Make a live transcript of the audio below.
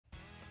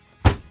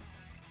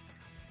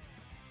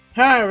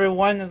Hi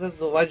everyone, this is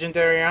the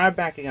Legendary R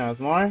back again with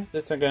more.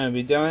 This we're going to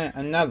be doing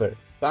another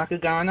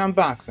Bakugan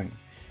unboxing.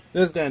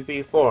 This is going to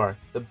be for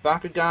the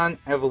Bakugan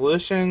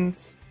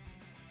Evolutions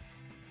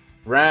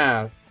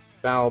Wrath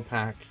Battle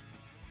Pack.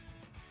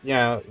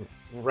 Yeah,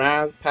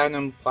 Wrath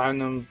Platinum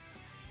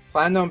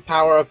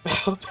Power Up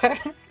Battle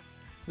Pack.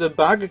 The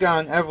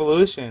Bakugan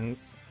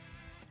Evolutions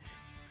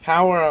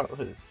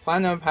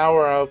Platinum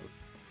Power Up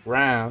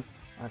Wrath.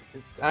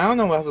 I don't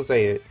know what else to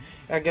say it.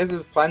 I guess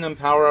it's Platinum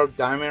Power Up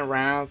Diamond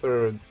Wrath,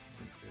 or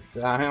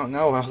I don't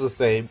know what else to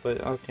say, but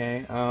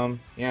okay,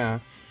 yeah.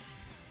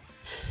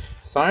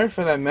 Sorry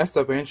for that messed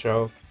up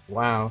intro.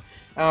 Wow.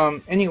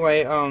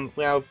 Anyway,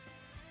 well,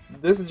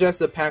 this is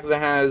just a pack that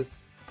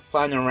has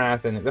Platinum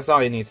Wrath in it. That's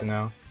all you need to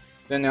know.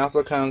 Then it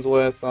also comes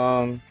with,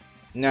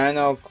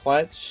 Nano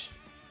Clutch,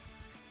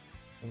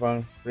 if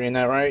I'm reading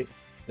that right.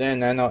 Then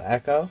Nano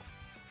Echo,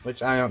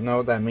 which I don't know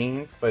what that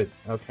means, but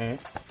okay.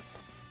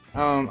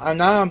 I'm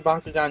not on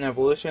Bakugan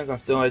Evolutions, I'm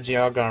still at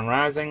Bakugan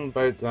Rising,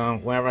 but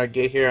whenever I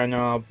get here I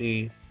know I'll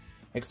be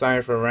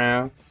excited for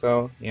Wrath,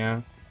 so yeah.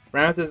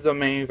 Wrath is the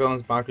main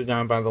villain's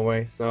Bakugan, by the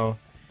way, so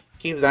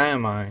keep that in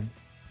mind.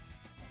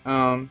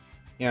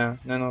 Yeah,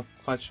 Nano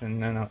Clutch and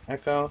Nano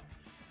Echo.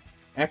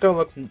 Echo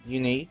looks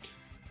unique,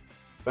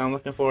 but I'm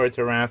looking forward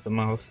to Wrath the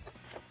most.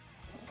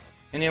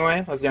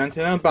 Anyway, let's get into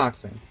the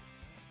unboxing.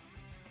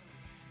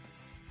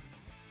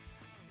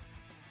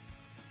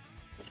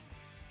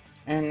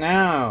 And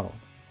now,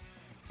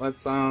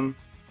 let's go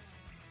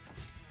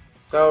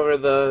over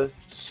the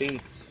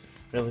sheets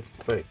really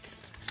quick.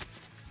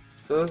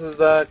 So this is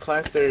the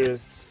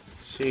collector's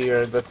sheet,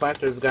 or the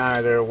collector's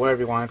guide, or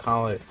whatever you want to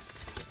call it.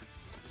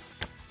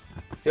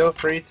 Feel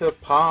free to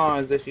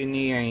pause if you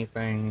need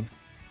anything,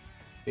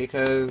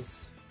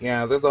 because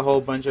yeah, there's a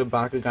whole bunch of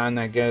Bakugan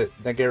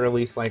that get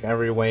released like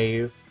every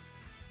wave.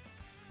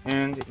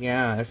 And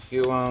yeah, if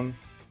you don't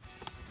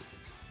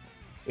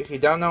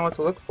know what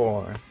to look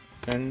for,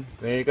 and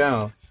there you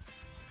go.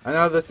 I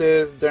know this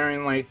is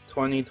during like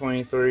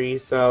 2023,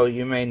 so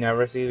you may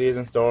never see these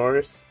in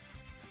stores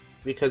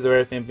because of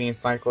everything being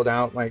cycled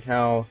out, like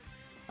how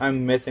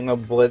I'm missing a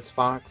Blitz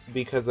Fox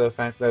because of the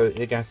fact that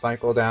it got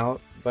cycled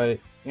out. But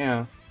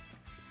yeah,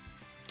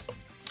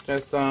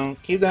 just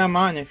keep that in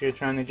mind if you're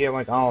trying to get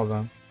like all of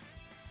them.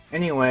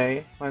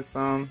 Anyway, let's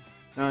start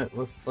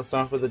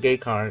off with the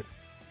gate card.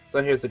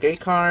 So here's the gate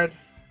card.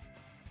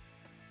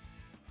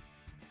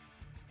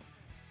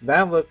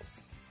 That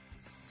looks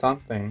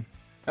something.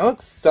 It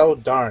looks so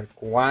dark.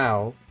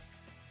 Wow.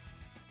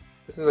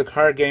 This is a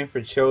card game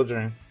for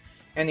children.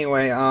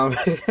 Anyway,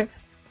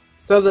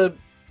 so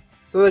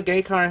the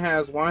gate card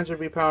has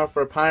 100 B power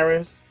for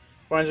Pyrus,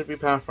 400 B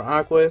power for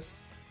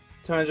Aquas,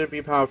 200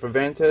 B power for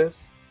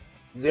Ventus,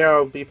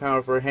 0 B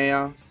power for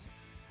Haos,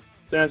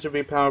 300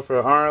 B power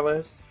for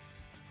Aurelus,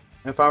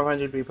 and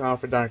 500 B power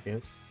for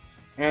Darkus.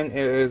 And it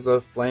is a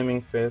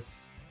Flaming Fist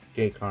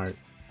gate card.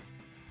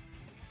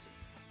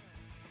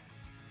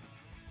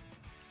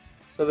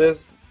 So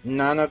this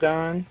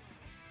Nanogon,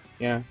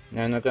 yeah,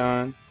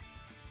 Nanogon,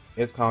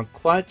 is called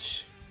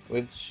Clutch,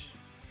 which,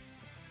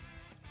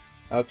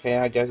 okay,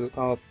 I guess it's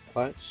called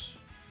Clutch.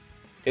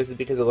 I guess it's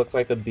because it looks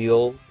like a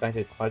beetle that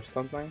could clutch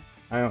something.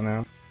 I don't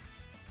know.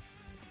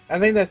 I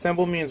think that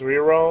symbol means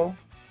reroll,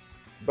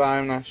 but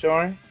I'm not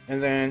sure.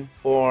 And then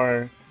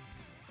for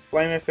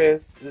Flaming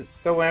Fist,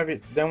 so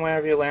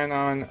whenever you land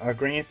on a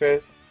Green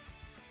Fist,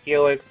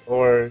 Helix,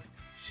 or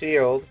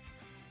Shield,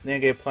 then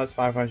you get plus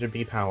 500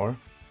 B power.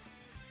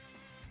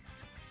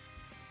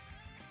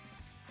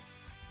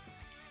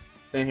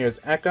 Then here's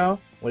Echo,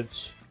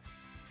 which,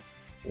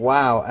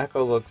 wow,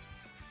 Echo looks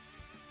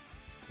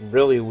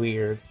really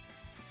weird.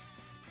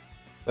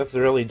 Looks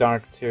really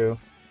dark too.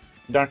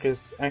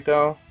 Darkest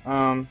Echo.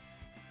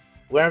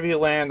 Wherever you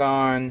land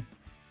on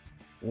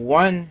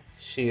one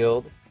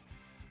shield,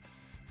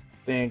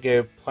 then you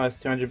get plus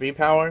 200 B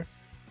power.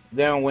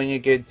 Then when you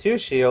get two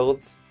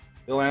shields,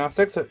 you land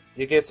on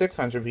you get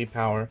 600 B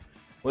power.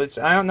 Which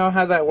I don't know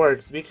how that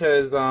works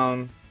because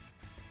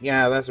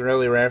yeah, that's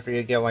really rare for you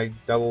to get like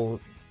double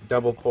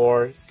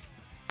cores.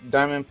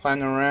 Diamond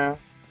Platinum Wrath.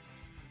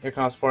 It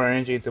costs 4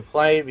 energy to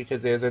play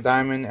because it is a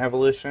diamond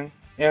evolution.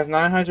 It has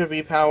 900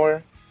 B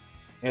power.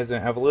 It is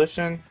an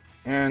evolution,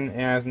 and it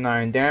has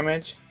 9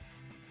 damage.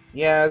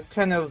 Yeah, it's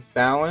kind of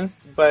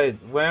balanced, but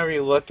whenever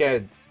you look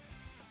at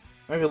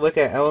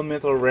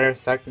elemental rare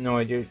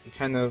sectonoid, you're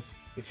kind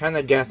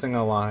of guessing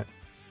a lot.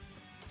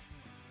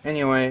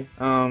 Anyway,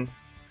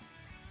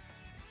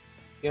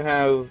 you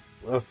have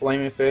a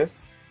Flaming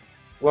Fist.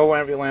 Well,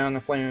 whenever you land on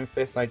the Flaming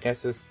Fist, I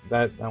guess it's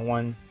that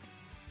one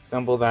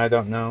symbol that I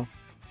don't know.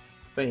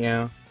 But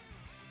yeah.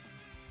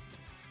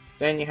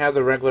 Then you have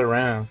the regular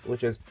Wrath,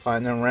 which is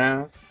Platinum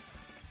Wrath.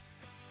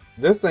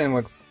 This thing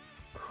looks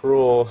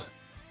cruel.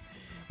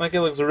 Like,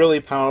 it looks really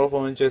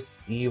powerful and just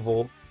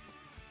evil.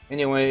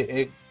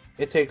 Anyway,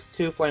 it takes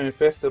 2 Flaming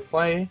Fists to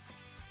play,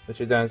 which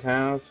it does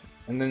have.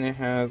 And then it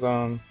has,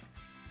 whenever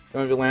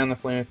you land on the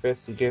Flaming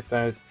Fist, you get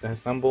that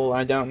symbol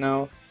I don't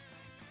know.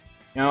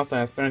 It also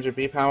has 300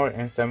 B power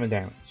and 7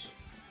 damage.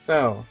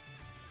 So,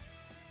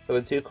 For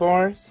the 2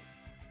 cores,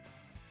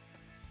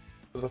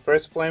 for the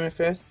first Flaming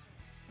Fist,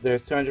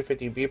 there's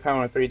 250 B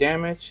power and 3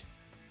 damage.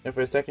 And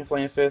for the second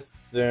Flaming Fist,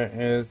 there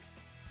is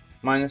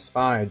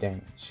 -5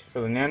 damage.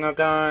 For the Nano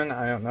Gun,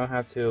 I don't know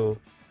how to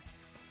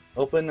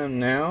open them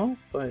now,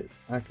 but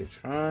I could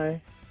try.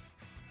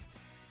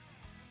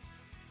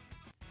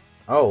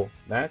 Oh,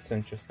 that's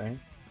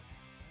interesting.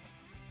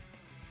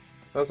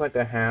 So it's like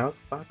a half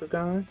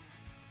Bakugan.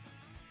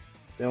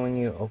 Then when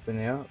you open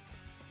it up,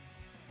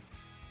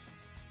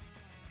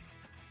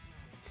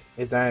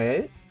 is that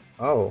it?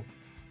 Oh.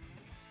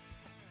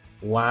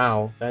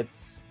 Wow,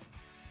 that's...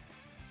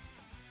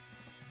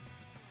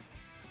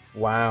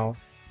 Wow.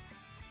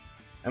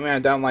 I mean, I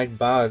don't like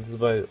bugs,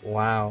 but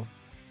wow.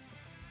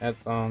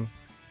 That's,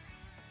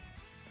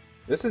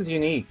 this is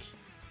unique.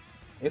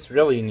 It's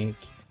really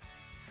unique.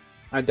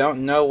 I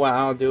don't know what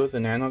I'll do with the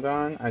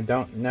Nanogon. I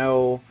don't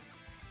know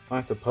what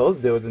I'm supposed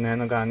to do with the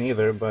Nanogon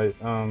either, but,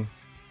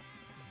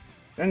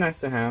 they're nice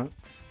to have.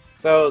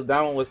 So,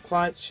 that one was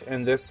Clutch,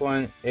 and this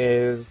one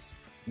is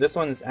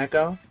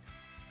Echo.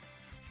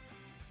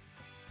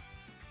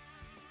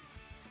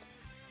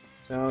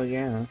 So,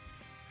 yeah.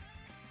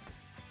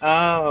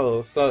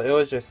 Oh, so it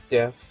was just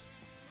stiff.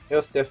 It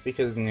was stiff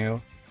because it's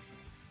new.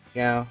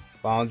 Yeah,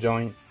 ball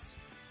joints.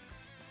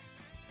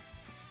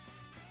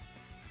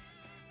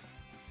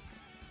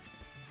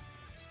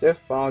 Stiff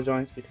ball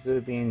joints because of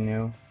it being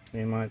new,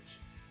 pretty much.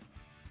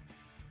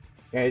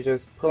 Yeah, you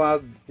just pull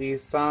out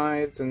these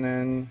sides and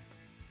then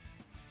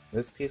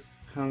this piece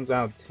comes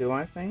out too,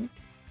 I think.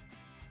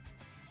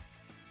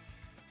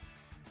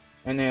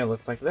 And then it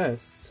looks like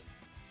this.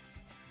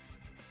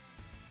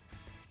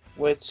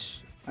 Which,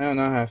 I don't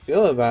know how I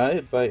feel about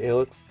it, but it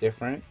looks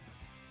different.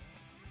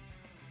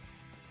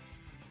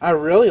 I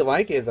really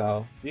like it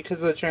though,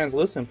 because of the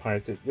translucent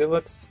parts. It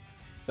looks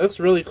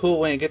really cool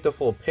when you get the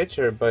full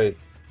picture, but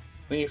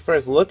when you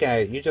first look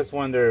at it, you just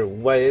wonder,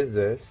 what is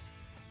this?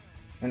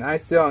 And I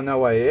still don't know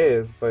what it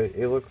is, but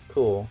it looks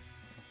cool.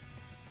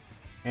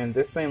 And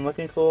this thing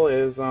looking cool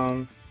is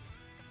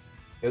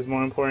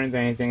more important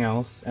than anything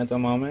else at the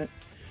moment.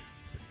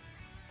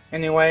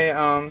 Anyway,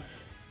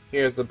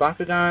 here's the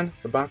Bakugan.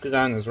 The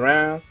Bakugan is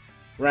Wrath.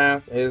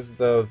 Wrath is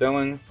the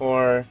villain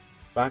for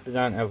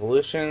Bakugan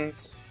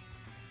Evolutions.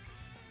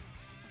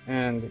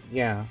 And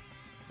yeah,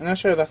 I'm not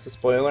sure if that's a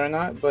spoiler or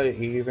not, but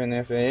even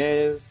if it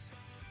is,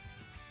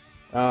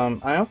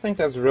 I don't think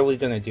that's really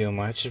gonna do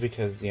much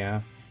because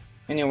yeah.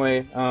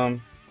 Anyway,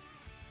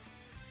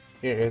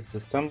 here is the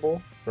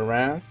symbol for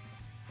Wrath,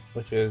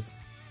 which is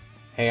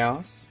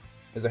Haos.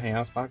 Is a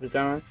Haos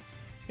Bakugan.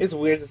 It's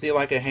weird to see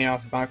like a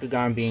Haos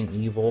Bakugan being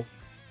evil,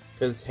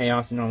 because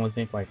Haos you normally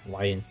think like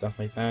light and stuff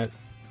like that.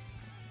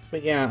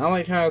 But yeah, I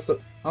like how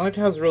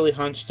it's really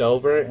hunched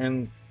over,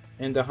 and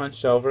the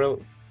hunched over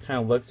kind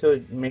of look to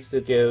it makes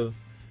it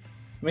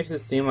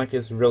seem like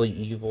it's really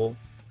evil,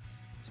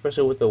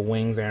 especially with the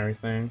wings and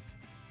everything.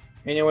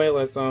 Anyway,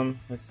 let's put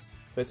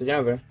it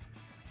together.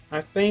 I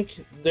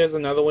think there's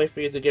another way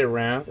for you to get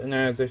Wrath, and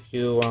that is if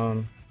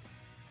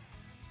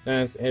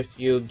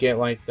you get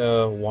like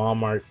the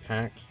Walmart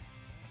pack.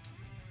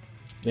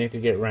 Then you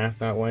could get Wrath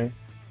that way.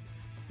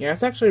 Yeah,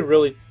 it's actually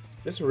really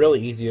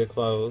easy to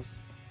close.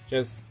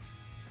 Just,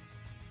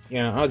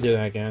 yeah, I'll do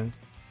that again.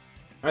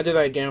 I'll do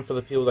that again for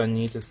the people that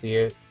need to see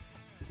it.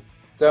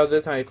 So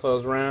this is how you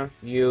close Wrath.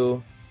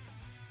 You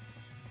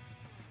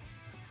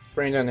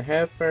bring down the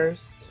head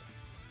first.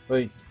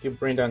 Like you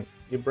bring down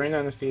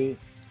the feet.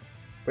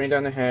 Bring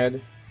down the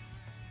head.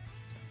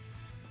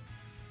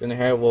 Then the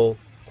head will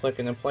click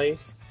into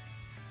place.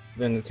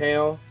 Then the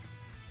tail.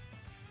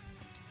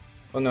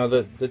 Oh no,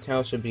 the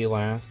tail should be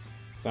last.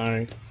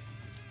 Sorry.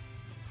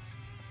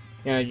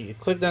 Yeah, you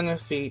click down the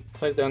feet,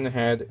 click down the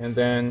head, and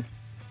then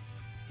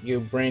you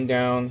bring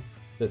down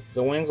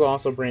the wings will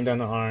also bring down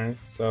the arms,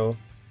 so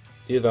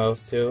do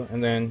those two,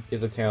 and then do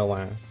the tail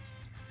last.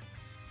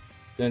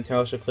 Then the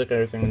tail should click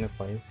everything into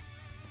place.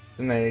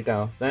 And there you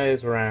go. That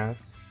is Wrath.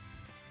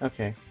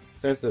 Okay.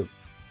 So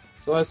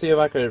let's see if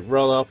I could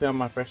roll up on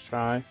my first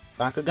try.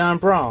 Bakugan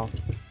Brawl.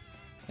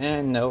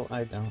 And no,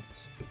 I don't.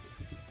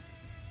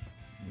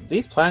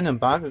 These Platinum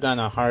Bakugan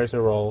are hard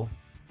to roll.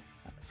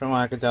 From what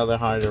I can tell, they're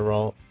hard to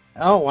roll.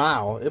 Oh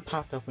wow, it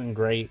popped open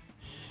great.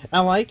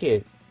 I like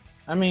it.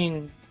 I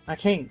mean, I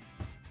can't.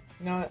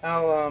 You know,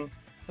 I'll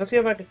let's see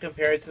if I can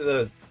compare it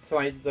to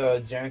like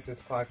the Genesis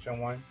Collection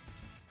one.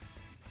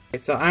 Okay,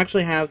 so I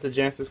actually have the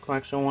Genesis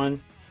Collection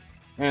one.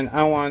 And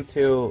I want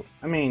to,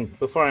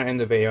 before I end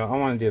the video, I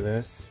want to do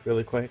this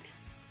really quick.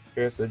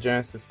 Here's the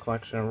Genesis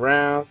Collection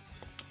Wrath.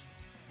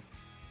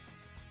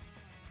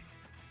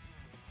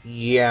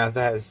 Yeah,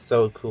 that is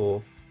so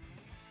cool.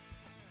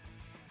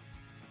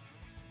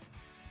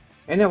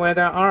 And it went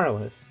out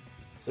R-less,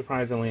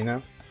 surprisingly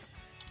enough.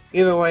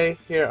 Either way,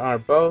 here are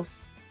both,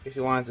 if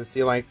you wanted to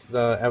see like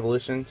the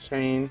evolution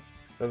chain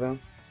for them.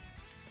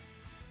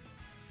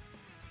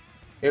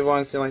 If you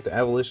want to see like the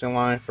evolution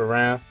line for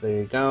Wrath, there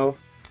you go.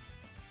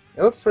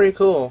 It looks pretty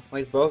cool,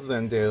 like both of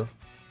them do.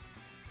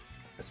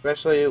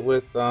 Especially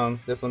with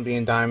this one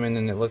being diamond,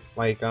 and it looks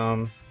like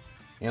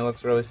And it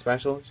looks really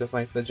special, just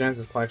like the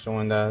Genesis Collection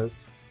one does.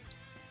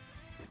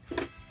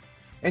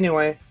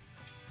 Anyway.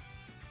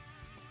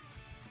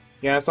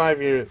 Yeah, sorry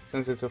if you're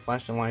sensitive to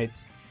flashing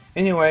lights.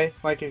 Anyway,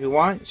 like if you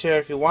want, share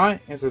if you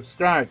want, and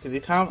subscribe to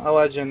become a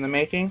legend in the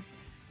making.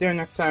 See you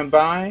next time,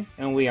 bye,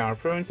 and we are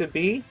proven to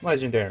be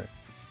legendary.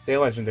 Stay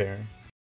legendary.